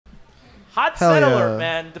Hot Hell settler, yeah.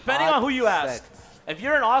 man. Depending on who you ask. If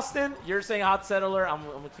you're in Austin, you're saying hot settler. I'm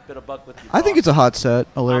gonna keep it a buck with you. Bro. I think it's a hot set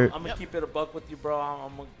alert. I'm gonna keep it a buck with you, bro.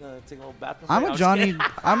 I'm gonna take a little bathroom. I'm break. a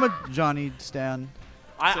Jonhy. I'm a Jonhy stan.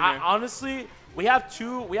 I honestly, we have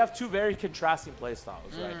two very contrasting play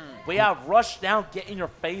styles, right? We have rush down, get in your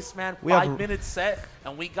face, man. 5-minute set,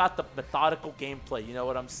 and we got the methodical gameplay. You know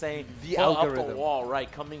what I'm saying? The Pull algorithm. up the wall, right?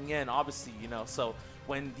 Coming in, obviously, you know. So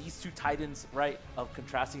when these two titans, right, of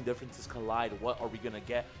contrasting differences collide, what are we gonna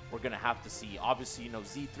get? We're gonna have to see. Obviously, you know,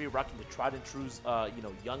 Z3 rocking the tried and true, you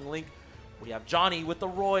know, young Link. We have Jonhy with the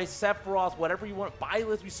Roy, Sephiroth, whatever you want. Buy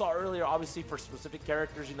list we saw earlier, obviously for specific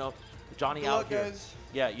characters, you know, Jonhy out here. Guys.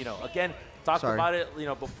 Yeah, you know, again, talked about it, you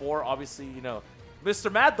know, before. Obviously, you know,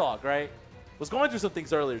 Mr. Mad Dog, right, was going through some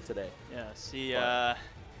things earlier today. Yeah, see,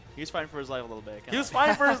 he was fighting for his life a little bit. He was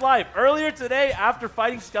fighting for his life. Earlier today, after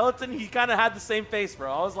fighting Skeleton, he kind of had the same face,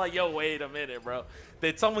 bro. I was like, yo, wait a minute, bro.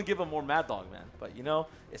 Did someone give him more Mad Dog, man? But, you know,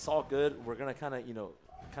 it's all good. We're going to kind of, you know,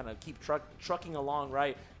 keep trucking along,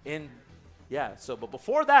 right? Yeah, so, but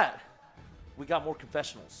before that, we got more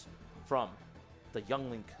confessionals from the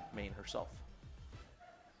young Link main herself.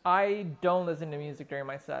 I don't listen to music during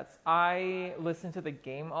my sets. I listen to the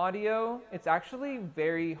game audio. It's actually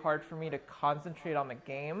very hard for me to concentrate on the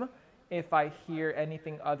game if I hear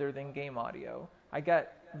anything other than game audio. I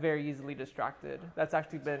get very easily distracted. That's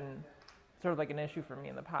actually been sort of like an issue for me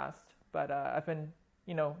in the past. But I've been,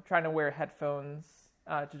 you know, trying to wear headphones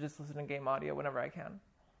to just listen to game audio whenever I can.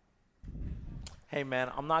 Hey,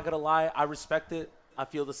 man, I'm not going to lie. I respect it. I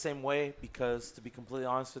feel the same way because, to be completely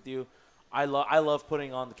honest with you, I love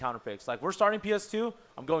putting on the counter picks. Like, we're starting PS2,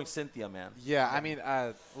 I'm going Cynthia, man. Yeah, I mean,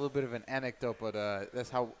 a little bit of an anecdote, but that's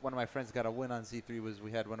how one of my friends got a win on Z3 was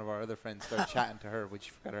we had one of our other friends start chatting to her when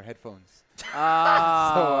she forgot her headphones.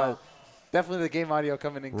 So definitely the game audio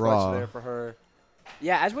coming in clutch there for her.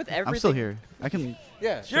 Yeah, as with everything. I'm still here. I can.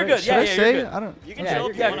 Yeah, You're good. Should I you're say? good. I don't. You can Yeah, chill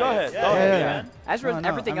if you Yeah, wanna. go ahead. Yeah, Go ahead, yeah. man. As with No,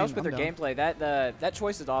 everything else I'm with their down. gameplay, that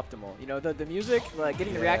choice is optimal. You know, the music, like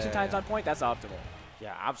getting the reaction times on point, that's optimal.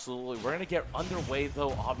 Yeah, absolutely. We're going to get underway, though,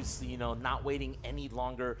 obviously, you know, not waiting any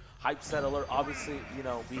longer. Hype settler, obviously, you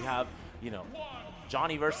know, we have, you know,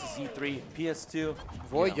 Jonhy versus Z3, PS2.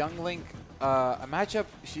 Roy you know. Young Link, a matchup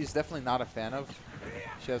she's definitely not a fan of.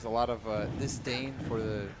 She has a lot of disdain for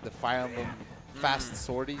the Fire Emblem fast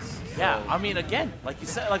sorties. Yeah, so- I mean, again, like you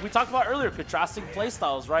said, like we talked about earlier, contrasting play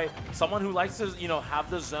styles, right? Someone who likes to, you know, have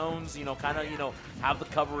the zones, you know, kind of, you know, have the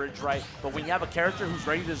coverage, right? But when you have a character who's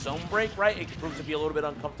ready to zone break, right, it can prove to be a little bit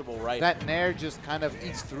uncomfortable, right? that Nair just kind of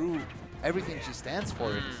eats through everything she stands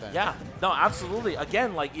for in a sense. Yeah, no, absolutely.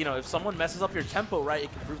 Again, like, you know, if someone messes up your tempo, right,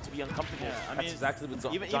 it can prove to be uncomfortable. Yeah, I That's mean, exactly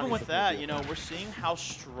what even Johnny's with looking that, to do. you know, we're seeing how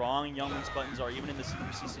strong Young Link's buttons are, even in the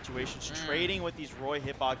CPC situations, trading with these Roy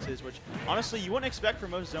hitboxes, which honestly you wouldn't expect for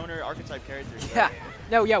most zoner archetype characters. Right? Yeah.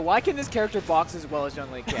 No, yeah. Why can this character box as well as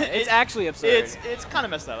Young Link can? It's actually absurd. It's kind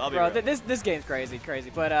of messed up. I'll be Bro, real. this game's crazy.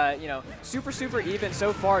 But you know, super even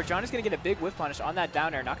so far. Johnny's gonna get a big whiff punish on that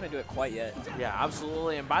down air. Not gonna do it quite yet. Yeah,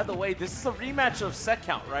 absolutely. And by the way, this is a rematch of set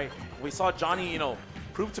count, right? We saw Jonhy, you know,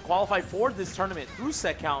 prove to qualify for this tournament through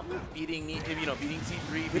set count, beating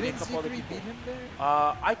Z3, beating a couple other people. Beat him there?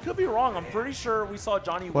 I could be wrong. I'm pretty sure we saw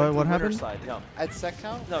Jonhy win What through winner's happened? side. No, At set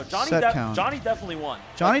count? no, Set count. Johnny definitely won.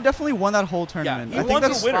 Johnny definitely won that whole tournament. he I won think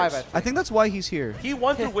through that's. winners. I think that's why he's here. He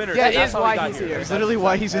won through winners. Yeah, and it that's is how he why got he's here. here. That's literally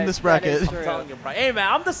why he's in this bracket. I'm telling you, bro. Hey,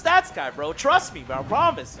 man, I'm the stats guy, bro. Trust me, bro. I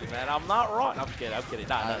promise you, man. I'm not wrong. I'm kidding.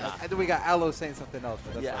 Nah. And then we got Aloe saying something else.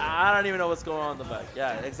 But that's Yeah, all right. I don't even know what's going on in the back.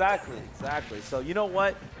 Yeah, exactly. So you know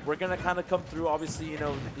what? We're gonna kind of come through. Obviously, you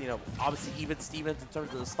know, obviously even Stevens in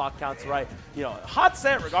terms of the stock counts, right? You know, hot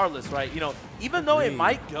set regardless, right? You know, even though it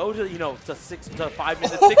might go to 5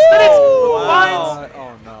 minutes, 6 minutes, Wow.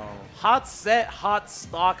 Oh no. hot set, hot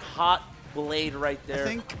stock, hot blade right there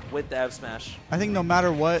think- with the F smash. I think no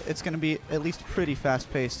matter what, it's going to be at least pretty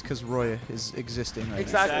fast-paced because Roy is existing right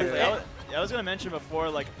Exactly. I was going to mention before,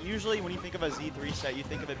 like, usually when you think of a Z3 set, you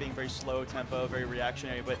think of it being very slow tempo, very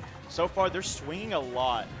reactionary, but so far they're swinging a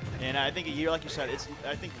lot. And I think a year, like you said,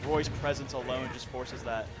 I think Roy's presence alone just forces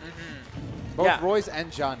that. Both Yeah. Roy's and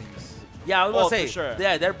Johnny's. Yeah, I was Oh, gonna for say, sure.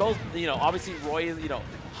 yeah, they're both, obviously Roy is,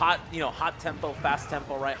 hot tempo, fast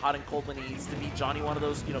tempo, right? Hot and cold when he needs to be. Johnny, one of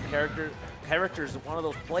those, characters, one of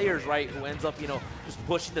those players, right, who ends up, just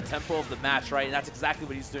pushing the tempo of the match, right? And that's exactly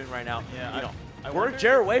what he's doing right now. Yeah, I we're wonder- a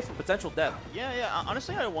Jer away from potential death. Yeah.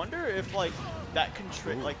 Honestly, I wonder if like that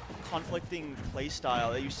conflicting play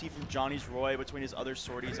style that you see from Johnny's Roy between his other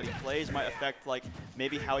sorties that he plays might affect like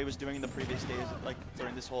maybe how he was doing in the previous days, like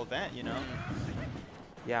during this whole event. You know?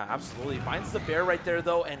 Yeah, absolutely. Finds the bear right there,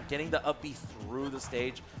 though, and getting the up B through the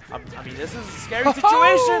stage. I mean, this is a scary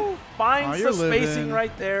situation. Finds the spacing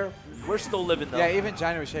right there. We're still living, though. Yeah, even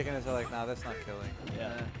Jonhy was shaking his head like, nah, that's not killing.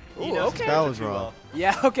 Yeah. Ooh, okay. That was raw.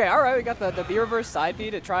 Yeah, okay, all right. We got the B reverse side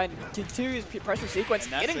B to try and continue his pressure sequence,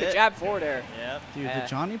 getting the jab forward air. Yep. Dude, the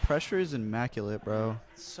Jonhy pressure is immaculate, bro.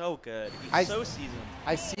 So good. He's so seasoned.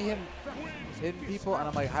 I see him hitting people, and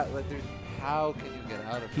I'm like, how can you get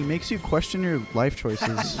out of it? He makes you question your life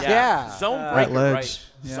choices. Yeah. Zone breaker, ledge. right?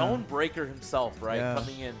 Yeah. Zone breaker himself, right? Yeah.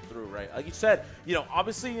 Coming in through, right? Like you said,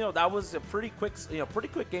 obviously, that was a pretty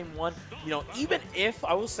quick game one. Even if,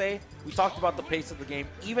 I will say, we talked about the pace of the game,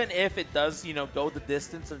 even if it does, go the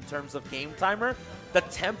distance in terms of game timer, the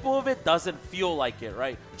tempo of it doesn't feel like it,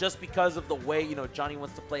 right? Just because of the way, Jonhy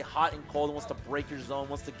wants to play hot and cold, wants to break your zone,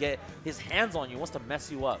 wants to get his hands on you, wants to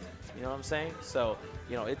mess you up. You know what I'm saying? So,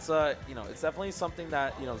 it's it's definitely something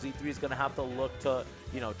that, Z3 is going to have to look to,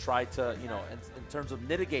 try to, in terms of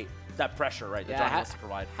mitigate that pressure, right, that Jonhy wants to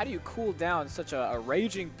provide. How do you cool down such a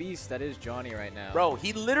raging beast that is Jonhy right now? Bro,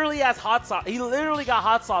 he literally has hot sauce. He literally got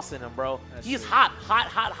hot sauce in him, bro. He's hot,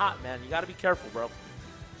 man. You got to be careful, bro.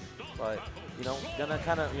 But, gonna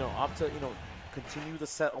kind of, opt to, continue the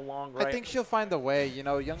set along, right? I think she'll find a way.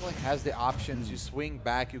 Youngling has the options. You swing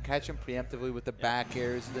back. You catch him preemptively with the back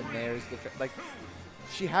airs, the nairs.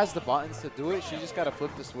 She has the buttons to do it. She just got to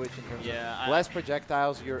flip the switch in terms of less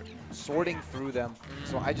projectiles. You're sorting through them.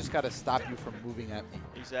 So I just got to stop you from moving at me.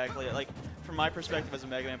 Exactly. Like, from my perspective as a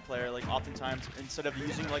Mega Man player, like, oftentimes, instead of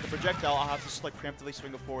using, like, a projectile, I'll have to just, like, preemptively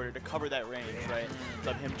swing it forward to cover that range, right,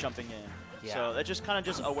 of him jumping in. Yeah. So that's just kind of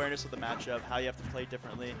just awareness of the matchup, how you have to play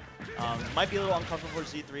differently. Might be a little uncomfortable for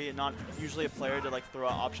Z3 and not usually a player to, like, throw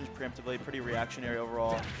out options preemptively. Pretty reactionary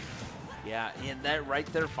overall. Yeah, and that right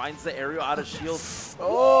there finds the aerial out of shield.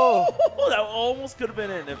 Oh! That almost could have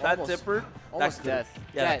been in. If that tippered, almost death.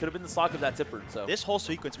 Yeah, that could have been the sock if that tippered. So this whole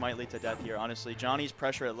sequence might lead to death here, honestly. Jonny's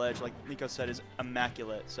pressure at ledge, like Nico said, is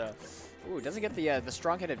immaculate. So, ooh, doesn't get the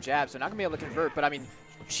strong hit of jab, so not gonna be able to convert. But I mean,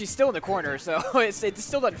 she's still in the corner, so it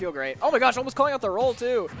still doesn't feel great. Oh my gosh, almost calling out the roll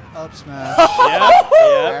too. Up smash.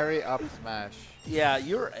 Yeah. Very up smash. Yeah,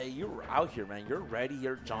 you're out here, man. You're ready.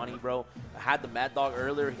 You're Jonny, bro. I had the Mad Dog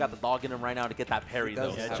earlier. He got the dog in him right now to get that parry,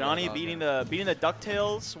 though. Yeah, Jonny beating the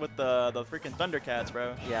DuckTales with the freaking Thundercats,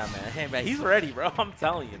 bro. Yeah, man. Hey, man, he's ready, bro. I'm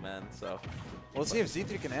telling you, man. So we'll see if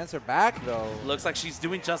Z3 can answer back, though. Looks like she's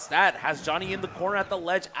doing just that. Has Jonny in the corner at the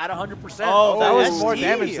ledge at 100%. Oh, that was more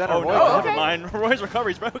damage than Roy. No, never mind. Roy's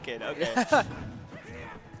recovery's broken. Okay.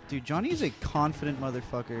 Dude, Jonny is a confident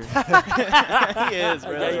motherfucker. He is,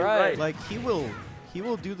 bro. That's right. Like, he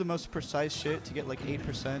will do the most precise shit to get like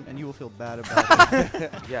 8%, and you will feel bad about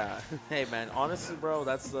it. Yeah. Hey, man. Honestly, bro,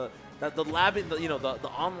 that's the lab,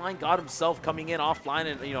 the online god himself coming in offline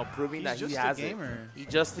and proving that he has it. He's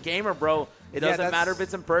just a gamer, bro. It doesn't matter if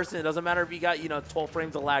it's in person. It doesn't matter if you got 12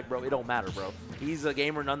 frames of lag, bro. It don't matter, bro. He's a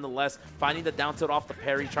gamer nonetheless. Finding the down tilt off the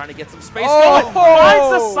parry, trying to get some space going.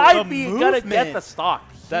 Finds the side B. Gotta get the stock.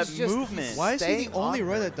 That movement. Why is he the only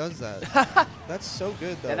Roy that does that? That's so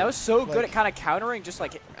good, though. Yeah, that was so good at kind of countering just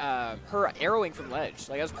like her arrowing from ledge.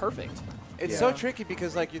 Like, that was perfect. It's so tricky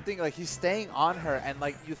because, like, you think, like, he's staying on her, and,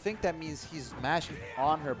 like, you think that means he's mashing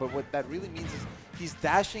on her, but what that really means is he's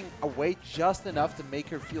dashing away just enough to make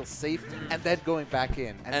her feel safe and then going back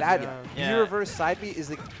in. And that reverse side B is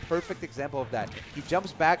a perfect example of that. He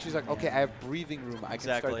jumps back. She's like, okay, I have breathing room. I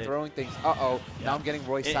can start throwing things. Uh-oh. Now I'm getting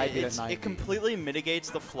Roy side B at 90. It completely mitigates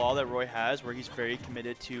the flaw that Roy has where he's very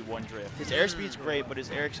committed to one drift. His airspeed's great, but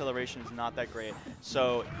his air acceleration is not that great.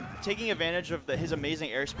 So taking advantage of his amazing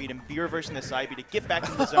airspeed and B-reversing the side B to get back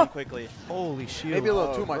into the zone quickly. Holy shit. Maybe a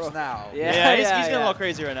little too much now. Yeah, he's getting a little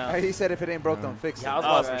crazy right now. He said if it ain't broke, don't fix it. Yeah,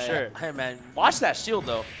 I was for sure. Hey, man, watch that shield,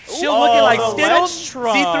 though. Shield looking like Skittles.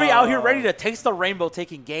 Z3 out here ready to taste the rainbow,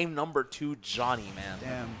 taking game number 2, Jonny, man.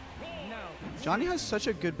 Damn. Jonny has such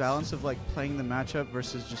a good balance of, like, playing the matchup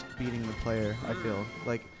versus just beating the player, I feel.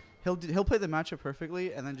 Like, he'll play the matchup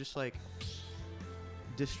perfectly and then just, like,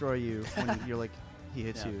 destroy you when you're, like, he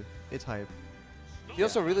hits you. It's hype. He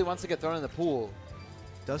also really wants to get thrown in the pool.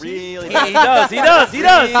 Does he? He does. Yes.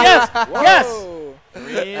 Yes.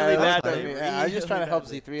 Really bad. I'm just trying to help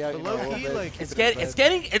Z3 out. But low key, like,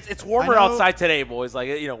 it's warmer outside today, boys. Like,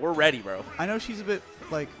 we're ready, bro. I know she's a bit,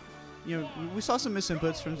 like, we saw some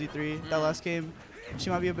misinputs from Z3 that last game. She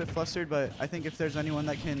might be a bit flustered, but I think if there's anyone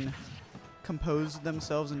that can compose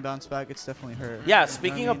themselves and bounce back, it's definitely her. Yeah,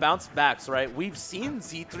 speaking of bounce backs, right? We've seen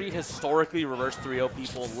Z3 historically reverse 3-0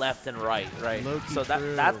 people left and right? Low-key So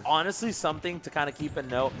true. that's honestly something to kind of keep in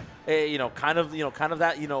note. Kind of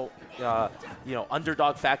that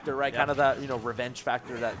underdog factor, right? Yep. Kind of that revenge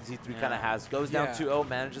factor that Z3 kind of has. Goes down 2-0,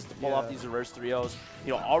 manages to pull off these reverse 3-0s.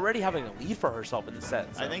 Already having a lead for herself in the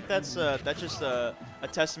set. So. I think that's just a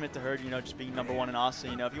testament to her, just being #1 in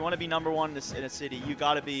Austin. If you want to be #1 in a city, you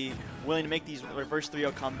got to be willing to make these reverse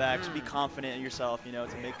 3-0 comebacks, be confident in yourself,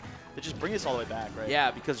 to just bring this all the way back, right? Yeah,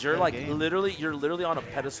 because you're literally on a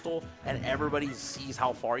pedestal, and everybody sees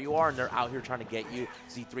how far you are, and they're out here trying to get you.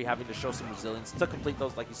 Z3 having to show some resilience to complete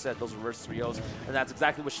those, like you said, those reverse 3-0s, and that's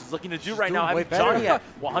exactly what she's looking to do right now. Having Jonhy at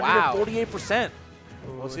 148%.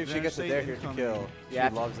 We'll see if she gets a dare here to kill. Yeah,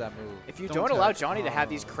 she loves that move. If you don't allow Jonhy to have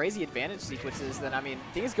these crazy advantage sequences, then,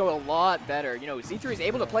 things go a lot better. Z3 is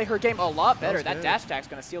able to play her game a lot better. That dash attack's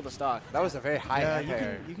going to steal the stock. That was a very high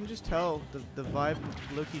anti-air. You can just tell the vibe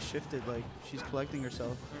low-key shifted. Like, she's collecting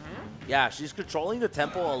herself. Yeah, she's controlling the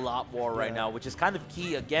tempo a lot more right now, which is kind of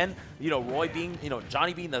key. Again, Roy being,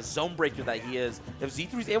 Jonhy being the zone breaker that he is. If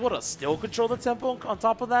Z3 is able to still control the tempo on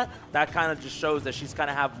top of that, that kind of just shows that she's kind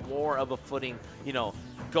of have more of a footing,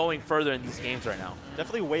 going further in these games right now.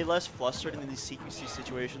 Definitely way less flustered in these CQC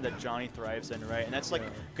situations that Jonhy thrives in, right? And that's going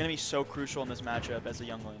to be so crucial in this matchup as a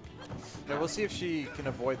young Link. Yeah, we'll see if she can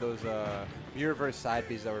avoid those reverse side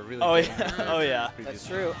Bs that were really yeah. That's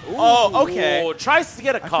true. Ooh. Oh, okay. Ooh, tries to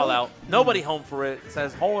get a call out. Nobody home for it.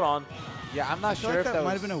 Says, hold on. Yeah, I'm not sure if that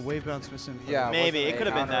might was... have been a wave bounce misinput. Yeah, maybe. It could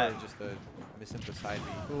have been that. Just a misinput side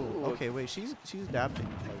B. Ooh, okay, wait. She's adapting.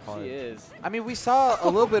 She is. I mean, we saw a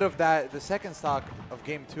little bit of that. The second stock of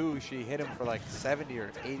game 2, she hit him for like 70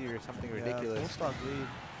 or 80 or something ridiculous. Full stock lead.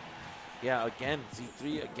 Yeah, again,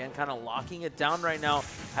 Z3, kind of locking it down right now.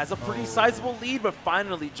 Has a pretty sizable lead, but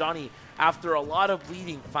finally, Jonhy, after a lot of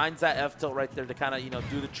bleeding, finds that F-tilt right there to kind of,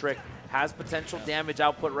 do the trick. Has potential damage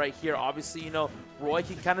output right here. Obviously, Roy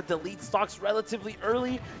can kind of delete stocks relatively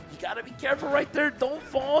early. You got to be careful right there. Don't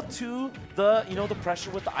fall to the, the pressure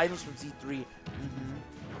with the items from Z3.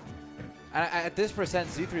 And at this percent,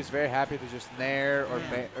 Z3 is very happy to just nair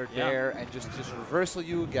or dare and just reversal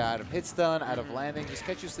you, get out of hit stun, out of landing, just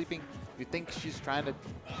catch you sleeping. You think she's trying to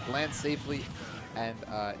land safely, and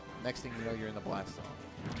next thing you know, you're in the blast zone.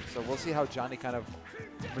 So we'll see how Jonhy kind of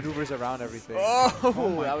maneuvers around everything.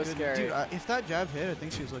 Oh, that was scary. Dude, if that jab hit, I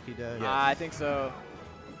think she was lucky dead. I think so.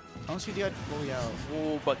 Unless she died fully out.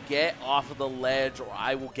 Ooh, but get off of the ledge or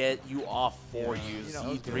I will get you off for you.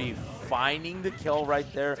 Z3 finding the kill right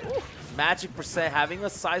there. Magic percent having a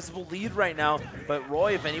sizable lead right now. But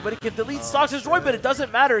Roy, if anybody can delete stocks, is Roy, but it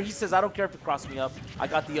doesn't matter. He says, I don't care if you cross me up. I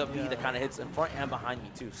got the up B that kind of hits in front and behind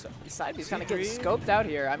me too. So These side Bs kind of getting scoped out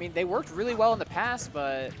here. They worked really well in the past,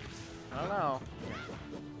 but I don't know.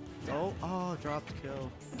 Oh, dropped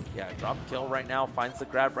kill. Yeah, drop kill right now, finds the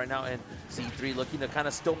grab right now, and Z3 looking to kind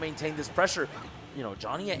of still maintain this pressure.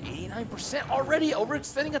 Jonhy at 89% already,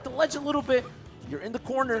 overextending at the ledge a little bit. You're in the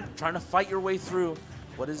corner, trying to fight your way through.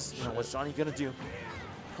 What's Jonhy gonna do?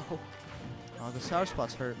 Oh, the sour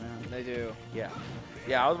spots hurt, man. They do. Yeah.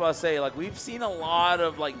 Yeah, I was about to say, we've seen a lot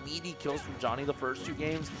of, meaty kills from Jonhy the first 2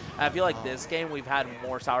 games. And I feel like this game we've had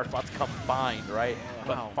more sour spots combined, right?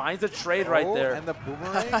 But finds a trade right there. And the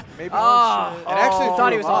boomerang? Maybe. It actually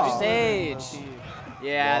thought he was off stage.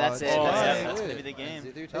 Yeah, that's it. That's going to be the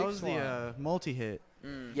game. That was the multi-hit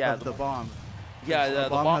Yeah, of the bomb. Yeah, the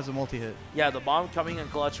bomb has a multi-hit. Yeah, the bomb coming in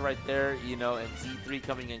clutch right there, and Z3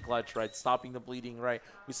 coming in clutch, right, stopping the bleeding, right.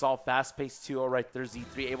 We saw fast-paced 2-0 right there.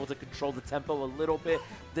 Z3 able to control the tempo a little bit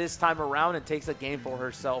this time around and takes a game for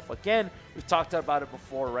herself. Again, we've talked about it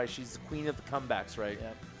before, right. She's the queen of the comebacks, right. Yeah.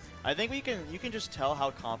 I think you can just tell how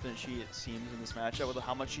confident she seems in this matchup with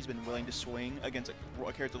how much she's been willing to swing against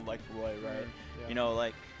a character like Roy,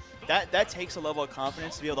 right. That takes a level of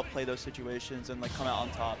confidence to be able to play those situations and come out on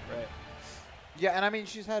top, right. Yeah, and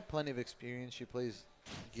she's had plenty of experience. She plays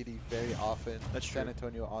Giddy very often. That's true. San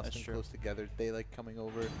Antonio, Austin close together. They like coming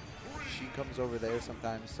over. She comes over there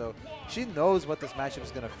sometimes. So she knows what this matchup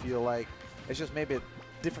is going to feel like. It's just maybe a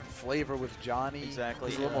different flavor with Jonhy.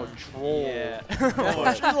 Exactly. He's a little more troll. Yeah.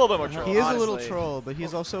 He's a little bit more troll. He is a little troll, but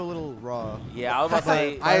he's also a little raw. Yeah, I was about to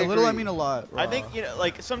say. By a little, I mean a lot. Raw. I think,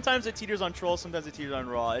 sometimes it teeters on troll, sometimes it teeters on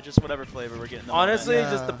raw. It's just whatever flavor we're getting. Honestly,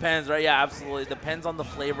 it just depends, right? Yeah, absolutely. It depends on the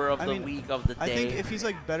flavor of the week, of the day. I think if he's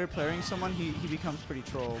better playing someone, he becomes pretty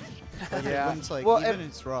troll. Yeah. When it's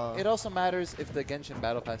it's raw. It also matters if the Genshin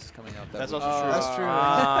Battle Pass is coming out. That's also true. That's true.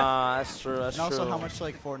 That's true. That's and true. also how much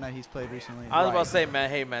Fortnite he's played recently. I was about to say, man,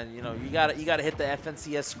 hey man, you know, you gotta hit the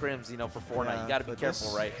FNCS scrims, you know, for Fortnite. Yeah, you gotta be but careful,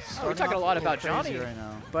 this- right? Oh, we're talking a lot about crazy Jonhy right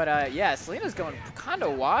now. But yeah, Selena's going kind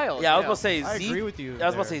of wild. Yeah, I was you gonna say I agree with you I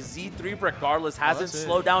was gonna there. say Z3 regardless hasn't that's it.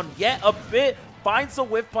 slowed down yet a bit. Finds a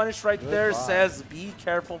whip punish right there. Goodbye. Says be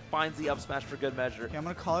careful. Finds the up smash for good measure. Okay, I'm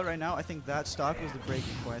gonna call it right now. I think that stock was the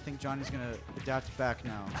breaking point. I think Johnny's gonna adapt back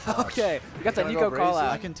now. know. Okay, we got the Gonna Nico go call brazy?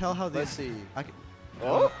 I out. can tell how Let's these. see. I can,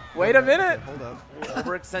 Oh, wait a minute. hold up.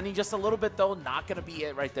 Overextending just a little bit though. Not gonna be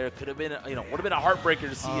it right there. Could have been, would have been a heartbreaker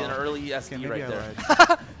to see an early SD Okay, maybe right I there.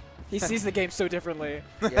 lied. He sees the game so differently.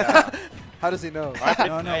 Yeah. How does he know? No,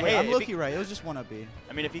 Hey, wait, I'm if looking right. It was just one up B.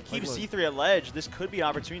 I mean, if he keeps look. C3 at ledge, this could be an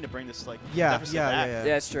opportunity to bring this like Yeah, deficit yeah, back. yeah.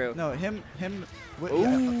 Yeah, it's true. No, him.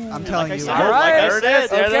 Ooh. I'm telling I you. said, All right. There it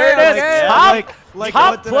is. Okay, There it is. okay. Top, Like,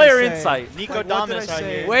 top what did I player say? insight. Nico Like, what did dominance I right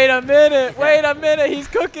say? here. Wait a minute. Wait a minute. He's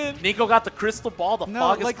cooking. Nico got the crystal ball. The No,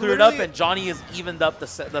 fog is like, cleared up, literally- and Johnny has evened up the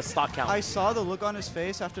stock count. I saw the look on his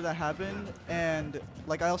face after that happened, and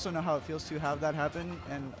like I also know how it feels to have that happen,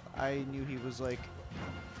 and I knew he was like,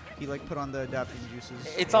 he like put on the adapting juices.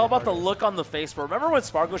 It's all about the look on the face, bro. Remember when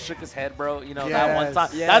Spargo shook his head, bro? You know, that Yes. one time?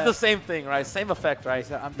 Yeah. That's the same thing, right? Same effect, right?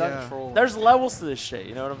 I'm done Yeah. trolling. There's levels to this shit,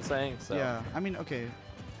 you know what I'm saying? So. Yeah, I mean, okay.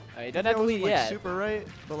 He doesn't That have to wasn't lead like yet. super right,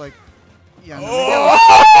 but like, yeah. No,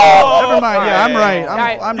 Oh! never mind. Yeah, I'm right.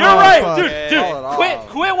 Alright, I'm You're wrong as right, fuck. dude. Call it Dude, off.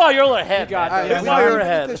 quit while you're ahead. You got man. this. Quit Yeah, while no, you're I'm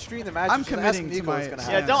ahead. To stream the match, I'm just committing ask to Nico my what's gonna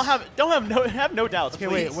stance. happen. Yeah, have no doubts. Okay,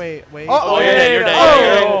 please. wait. Oh, Oh, yeah, yeah, you're yeah.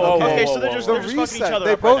 dead. Oh, Okay, whoa, so they're whoa, just whoa. they're just fucking each reset. other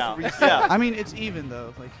They up both right now. reset. Yeah. I mean, it's even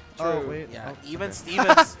though. Like, oh True. wait. Yeah, oh, even okay.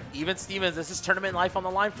 Stevens, even Stevens. This is tournament life on the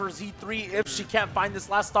line for Z3 if she can't find this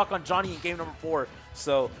last stock on Johnny in game number 4.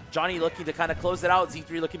 So Johnny looking to kind of close it out.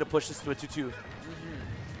 Z3 looking to push this to a 2-2.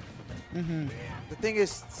 The thing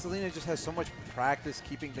is, Selena just has so much practice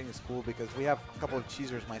keeping things cool because we have a couple of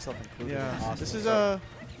cheesers, myself included. in Yeah, Austin, this is so-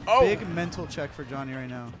 a big mental check for Johnny right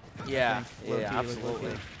now. Yeah, I think, low-key, yeah, like, absolutely.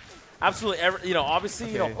 low-key. Absolutely.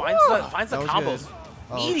 Obviously, Okay. finds the That was combos. good.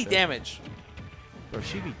 Oh, Meaty shit. damage. Bro,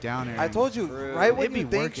 she be down there. I told you, right when It be you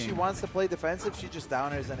think she working. wants to play defensive, she just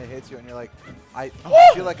downers and it hits you, and you're like, I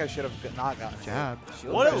feel like I should have not gotten it. Jab.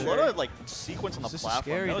 What a like sequence on the This is platform.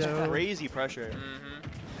 scary, That was though. crazy pressure.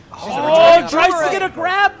 Oh, tries to get a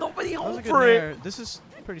grab. Nobody That was home a good for it. nair. This is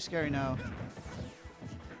pretty scary now.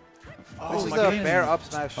 This is my the goodness. fair up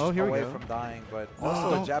smash Oh, here we away go. from dying, but No,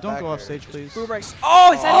 also a jab don't back go off air. stage, please. Boomerangs.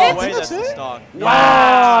 Oh, is that Oh, it? wait, that's the stock.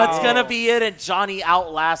 Wow, it's gonna be it, and Johnny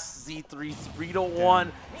outlasts Z3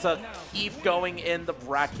 3-1 to keep going in the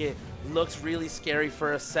bracket. Looks really scary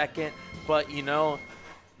for a second, but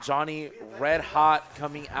Johnny red hot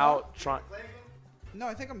coming out. No,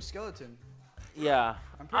 I think I'm skeleton. Yeah,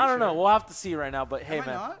 I'm pretty I don't know. sure. We'll have to see right now, but hey, Am I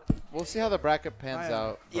man. not? We'll see how the bracket pans I am.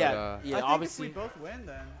 out. but, Yeah, I yeah, think obviously. if we both win,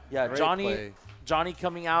 then. Yeah, great Johnny play.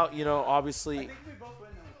 coming out. Obviously. I think if we both win,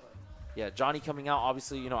 then we play. Yeah, Johnny coming out,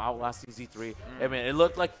 obviously, outlasting Z3. I mean, it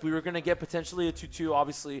looked like we were going to get potentially a 2-2.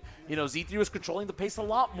 Obviously, Z3 was controlling the pace a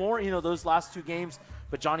lot more, those last 2 games.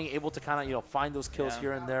 But Johnny able to kind of, find those kills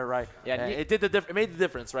here and there, right? Yeah, And it made the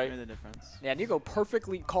difference, right? Made the difference. Yeah, Nico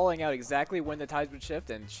perfectly calling out exactly when the tides would shift,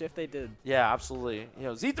 and shift they did. Yeah, absolutely.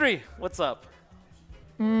 Z3, what's up?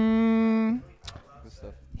 Good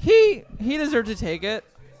stuff. He deserved to take it.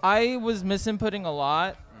 I was misinputting a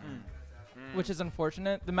lot, which is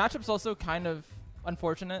unfortunate. The matchup's also kind of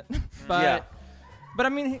unfortunate, but Yeah. but I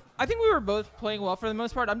mean, I think we were both playing well for the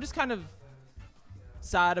most part. I'm just kind of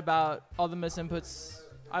sad about all the misinputs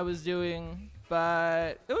I was doing,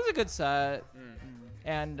 but it was a good set,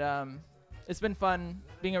 and it's been fun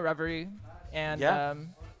being at Reverie, and Yeah.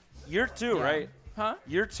 Year 2, yeah. right? Huh?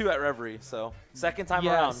 Year 2 at Reverie, so second time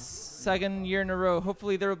Yes, around. second year in a row.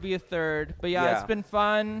 Hopefully there will be a third. But yeah, Yeah. it's been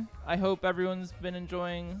fun. I hope everyone's been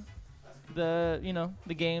enjoying the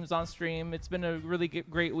games on stream. It's been a really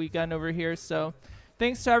great weekend over here. So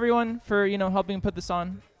thanks to everyone for helping put this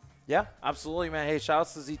on. Yeah, absolutely, man. Hey, shout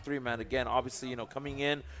outs to Z3, man. Again, obviously, coming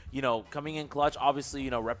in clutch. Obviously,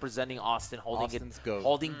 representing Austin, Austin's GOAT.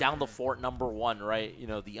 holding down the fort #1, right?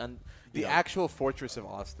 The actual fortress of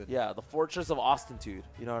Austin. Yeah, the fortress of Austin, dude.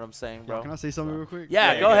 You know what I'm saying, bro? Can I say something real quick?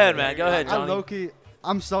 Yeah, go ahead, man. Go ahead, I'm Johnny. low-key,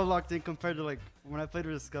 I'm so locked in compared to when I played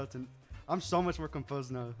with a skeleton. I'm so much more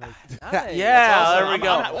composed now. Yeah, there we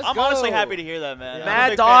go. I'm honestly happy to hear that, man. I'm a Mad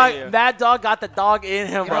big fan of you. Dog, Mad Dog got the dog in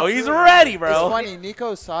him, bro. know, He's ready, It's bro. funny.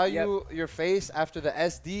 Nico saw your face after the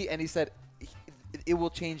SD, and he said, "It will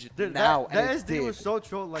change Dude, now." that and it SD was did. so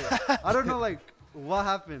troll. I don't know, what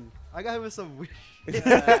happened. I got hit with some weird.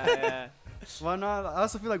 Yeah. Why not? I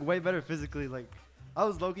also feel way better physically. I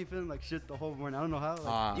was low-key feeling like shit the whole morning. I don't know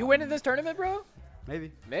how. You win in this tournament, bro?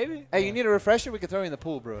 Maybe. Maybe. Hey, you need a refresher? We can throw you in the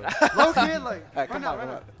pool, bro. Low key, like, Hey, right come now, on, right come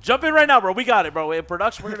now. on. Jump in right now, bro. We got it, bro. In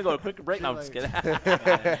production, we're going to go to a quick break. No, I'm just Like-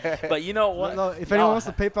 kidding. But you know what? No, if anyone wants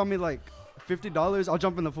to PayPal me like $50, I'll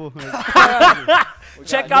jump in the pool.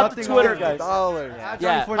 Check out the nothing Twitter, wrong. guys. $1.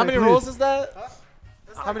 Yeah. How many rolls is that?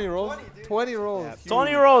 How many rolls? 20 rolls.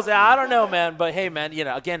 20 rolls. Yeah, I don't know, man. But hey, man, you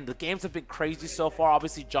know, again, the games have been crazy so far.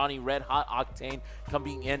 Obviously, Jonhy Red Hot Octane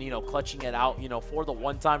coming in, you know, clutching it out, you know, for the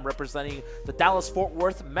one time representing the Dallas-Fort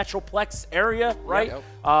Worth Metroplex area, right? Yep.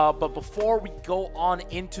 But before we go on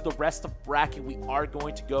into the rest of bracket, we are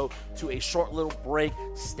going to go to a short little break.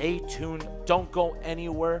 Stay tuned. Don't go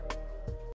anywhere.